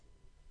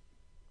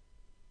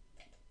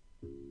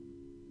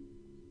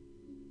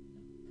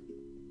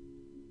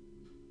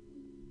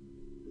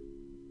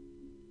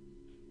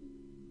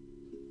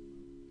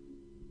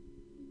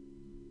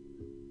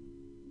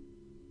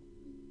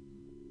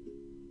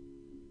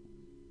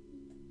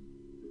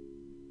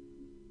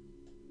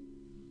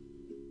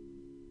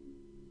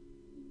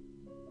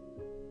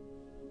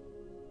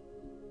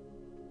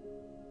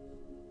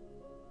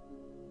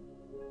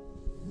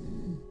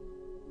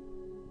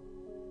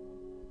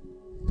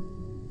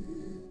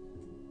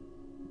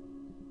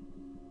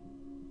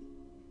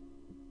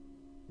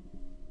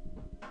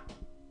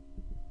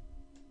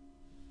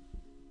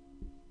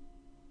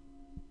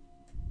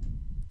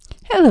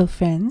Hello,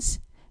 friends.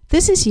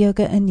 This is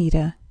Yoga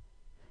Anita.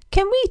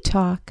 Can we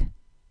talk?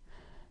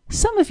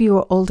 Some of you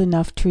are old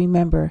enough to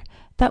remember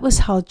that was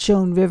how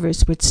Joan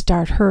Rivers would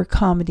start her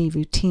comedy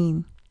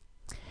routine.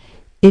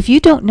 If you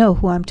don't know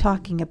who I'm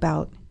talking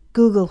about,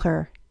 Google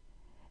her.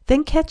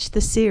 Then catch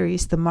the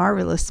series The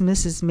Marvelous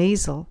Mrs.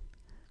 Maisel.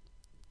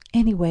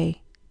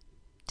 Anyway,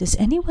 does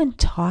anyone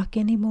talk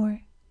anymore?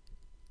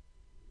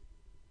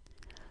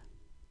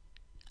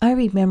 I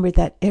remember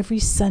that every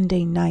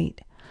Sunday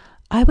night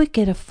I would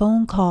get a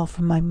phone call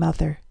from my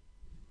mother.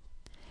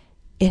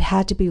 It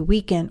had to be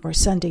weekend or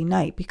Sunday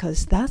night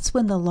because that's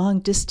when the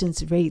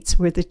long-distance rates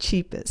were the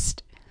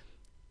cheapest.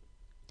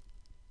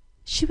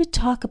 She would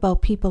talk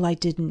about people I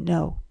didn't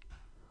know,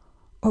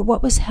 or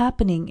what was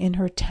happening in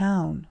her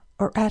town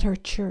or at her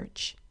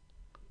church.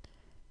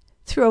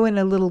 Throw in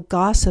a little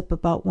gossip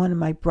about one of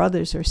my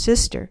brothers or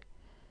sister,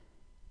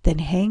 then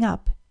hang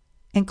up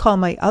and call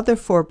my other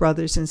 4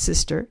 brothers and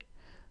sister,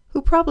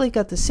 who probably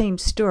got the same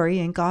story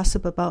and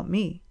gossip about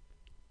me.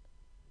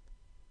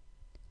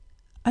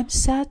 I'm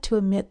sad to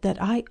admit that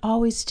I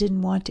always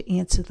didn't want to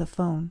answer the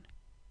phone.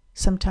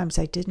 Sometimes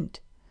I didn't.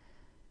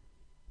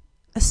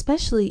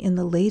 Especially in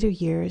the later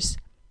years,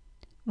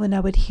 when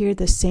I would hear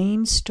the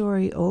same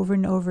story over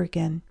and over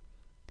again,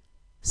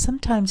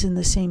 sometimes in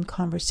the same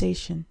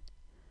conversation.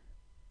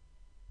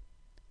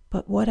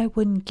 But what I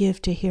wouldn't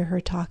give to hear her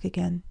talk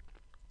again.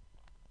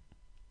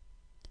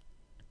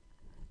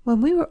 When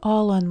we were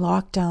all on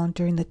lockdown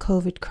during the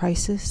COVID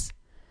crisis,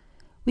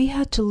 we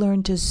had to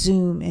learn to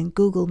Zoom and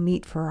Google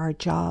Meet for our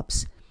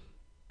jobs.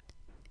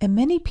 And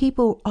many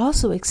people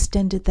also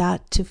extended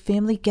that to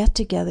family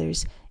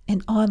get-togethers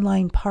and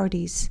online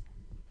parties.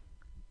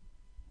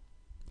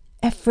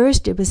 At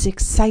first, it was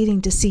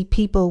exciting to see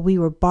people we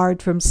were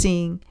barred from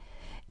seeing,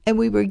 and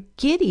we were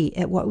giddy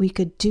at what we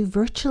could do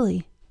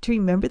virtually. Do you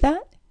remember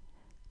that?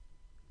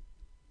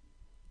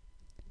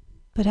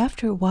 But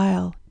after a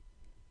while,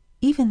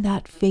 even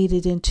that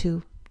faded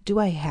into, do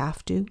I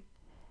have to?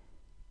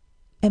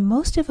 And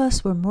most of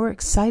us were more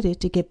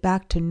excited to get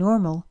back to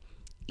normal,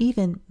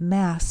 even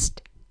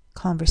masked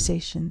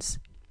conversations.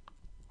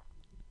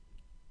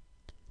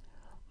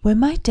 When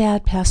my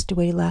dad passed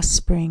away last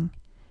spring,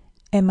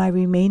 and my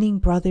remaining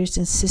brothers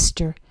and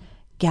sister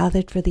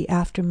gathered for the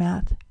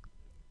aftermath,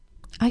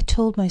 I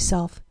told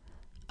myself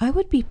I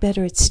would be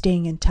better at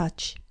staying in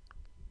touch.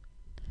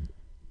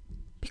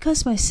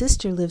 Because my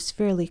sister lives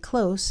fairly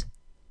close,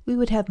 we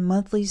would have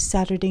monthly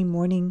Saturday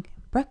morning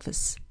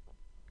breakfasts.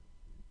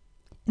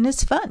 And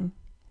it's fun,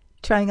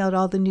 trying out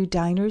all the new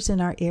diners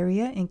in our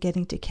area and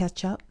getting to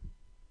catch up.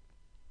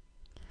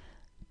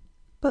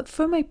 But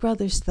for my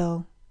brothers,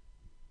 though,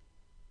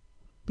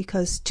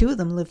 because 2 of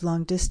them live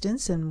long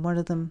distance and one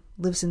of them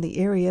lives in the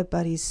area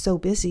but he's so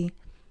busy,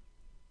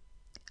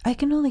 I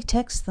can only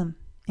text them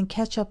and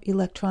catch up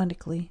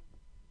electronically.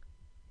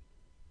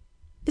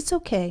 It's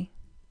okay,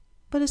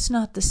 but it's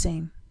not the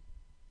same.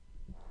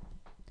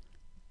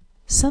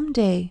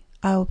 Someday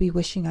I will be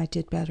wishing I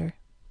did better.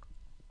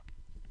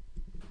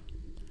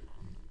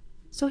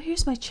 So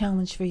here's my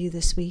challenge for you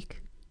this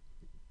week.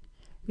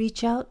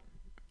 Reach out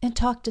and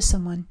talk to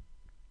someone.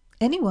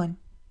 Anyone.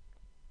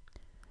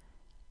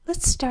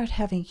 Let's start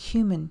having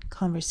human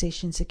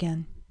conversations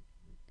again.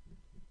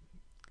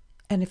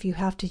 And if you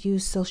have to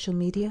use social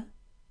media,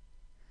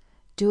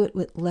 do it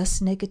with less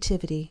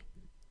negativity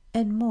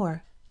and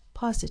more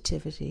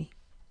positivity.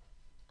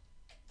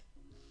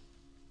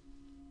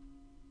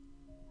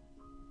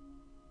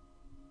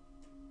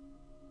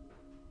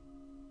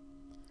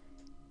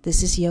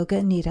 This is Yoga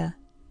Anita.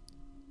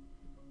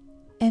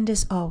 And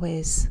as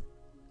always,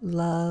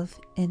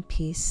 love and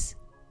peace.